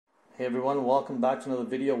Hey everyone, welcome back to another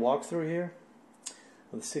video walkthrough here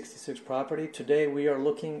with the 66 property. Today we are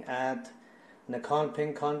looking at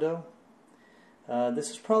Nakornping Condo. This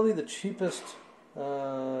is probably the cheapest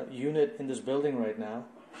unit in this building right now.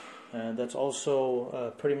 That's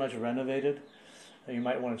also pretty much renovated. You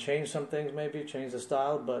might want to change some things, maybe change the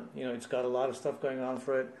style, but you know, it's got a lot of stuff going on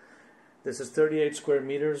for it. This is 38 square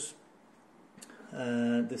meters.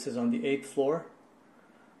 This is on the 8th floor.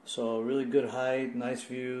 So really good height, nice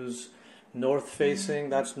views, north facing,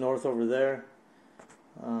 that's north over there.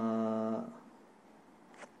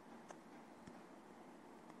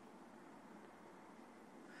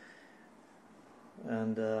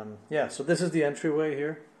 Yeah, so this is the entryway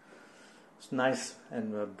here. It's nice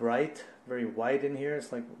and bright, very white in here.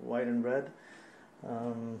 It's like white and red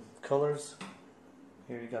colors.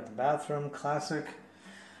 Here you got the bathroom, classic,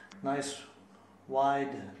 nice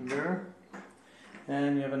wide mirror.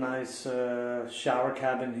 And you have a nice shower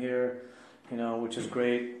cabin here, you know, which is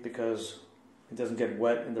great because it doesn't get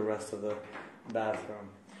wet in the rest of the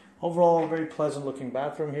bathroom. Overall, very pleasant looking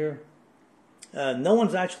bathroom here. No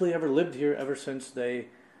one's actually ever lived here ever since they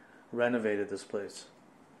renovated this place.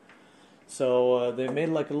 So they made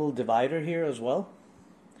like a little divider here as well,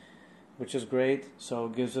 which is great. So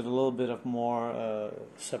it gives it a little bit of more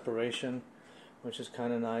separation, which is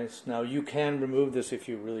kind of nice. Now you can remove this if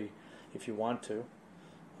you want to.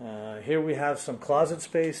 Here we have some closet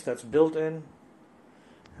space that's built in,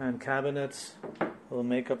 and cabinets, a little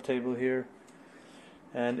makeup table here,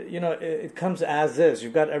 and you know, it comes as is.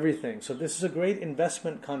 You've got everything. So this is a great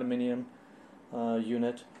investment condominium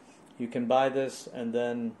unit. You can buy this and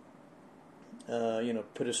then you know,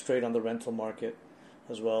 put it straight on the rental market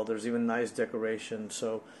as well. There's even nice decoration,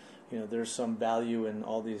 so you know, there's some value in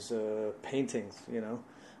all these paintings, you know,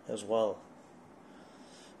 as well.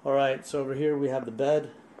 Alright, so over here we have the bed.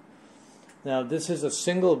 Now this is a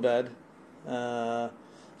single bed, so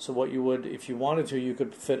what you would, if you wanted to, you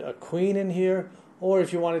could fit a queen in here, or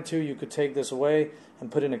if you wanted to, you could take this away and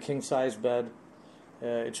put in a king-size bed.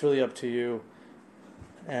 It's really up to you.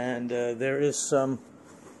 And there is an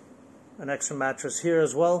extra mattress here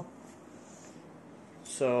as well.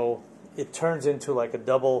 So it turns into like a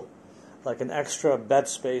double, like an extra bed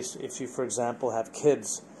space if you, for example, have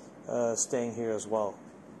kids staying here as well.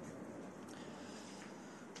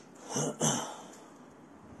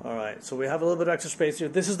 Alright, so we have a little bit of extra space here.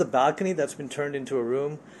 This is the balcony that's been turned into a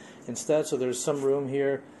room instead, so there's some room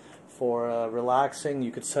here for relaxing.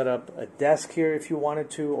 You could set up a desk here if you wanted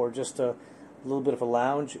to, or just a little bit of a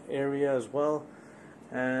lounge area as well.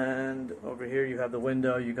 And over here you have the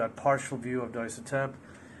window. You got partial view of santitham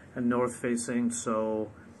and north facing, so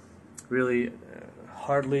really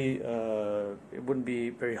hardly, it wouldn't be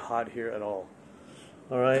very hot here at all.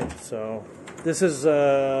 Alright, so this is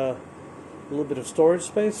a little bit of storage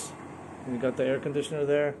space. You got the air conditioner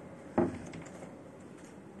there.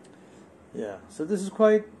 Yeah, so this is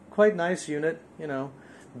quite nice unit, you know,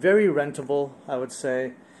 very rentable, I would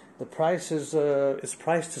say. The price is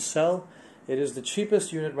priced to sell. It is the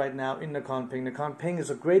cheapest unit right now in Nakornping. Nakornping is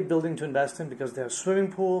a great building to invest in because they have a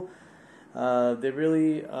swimming pool. They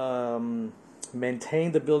really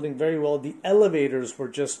maintain the building very well. The elevators were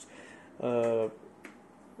just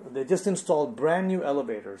they just installed brand new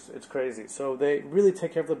elevators. It's crazy. So they really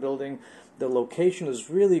take care of the building. The location is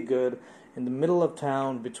really good in the middle of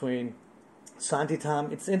town between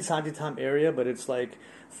Santitham. It's in Santitham area, but it's like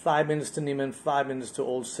 5 minutes to Nimman, 5 minutes to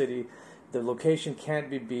Old City. The location can't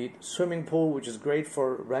be beat. Swimming pool, which is great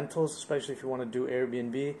for rentals, especially if you want to do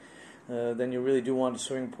Airbnb. Then you really do want a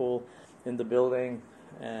swimming pool in the building.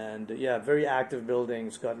 And yeah, very active building.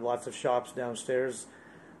 It's got lots of shops downstairs.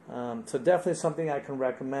 So definitely something I can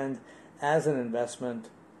recommend as an investment,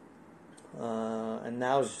 and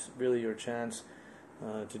now's really your chance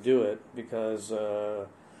to do it, because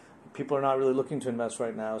people are not really looking to invest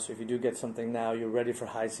right now. So if you do get something now, you're ready for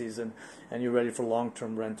high season and you're ready for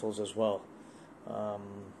long-term rentals as well.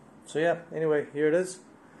 So yeah, anyway, here it is.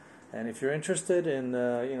 And if you're interested in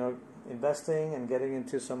you know, investing and getting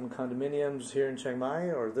into some condominiums here in Chiang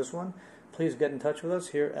Mai or this one, please get in touch with us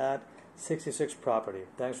here at 66 Property.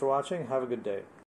 Thanks for watching. Have a good day.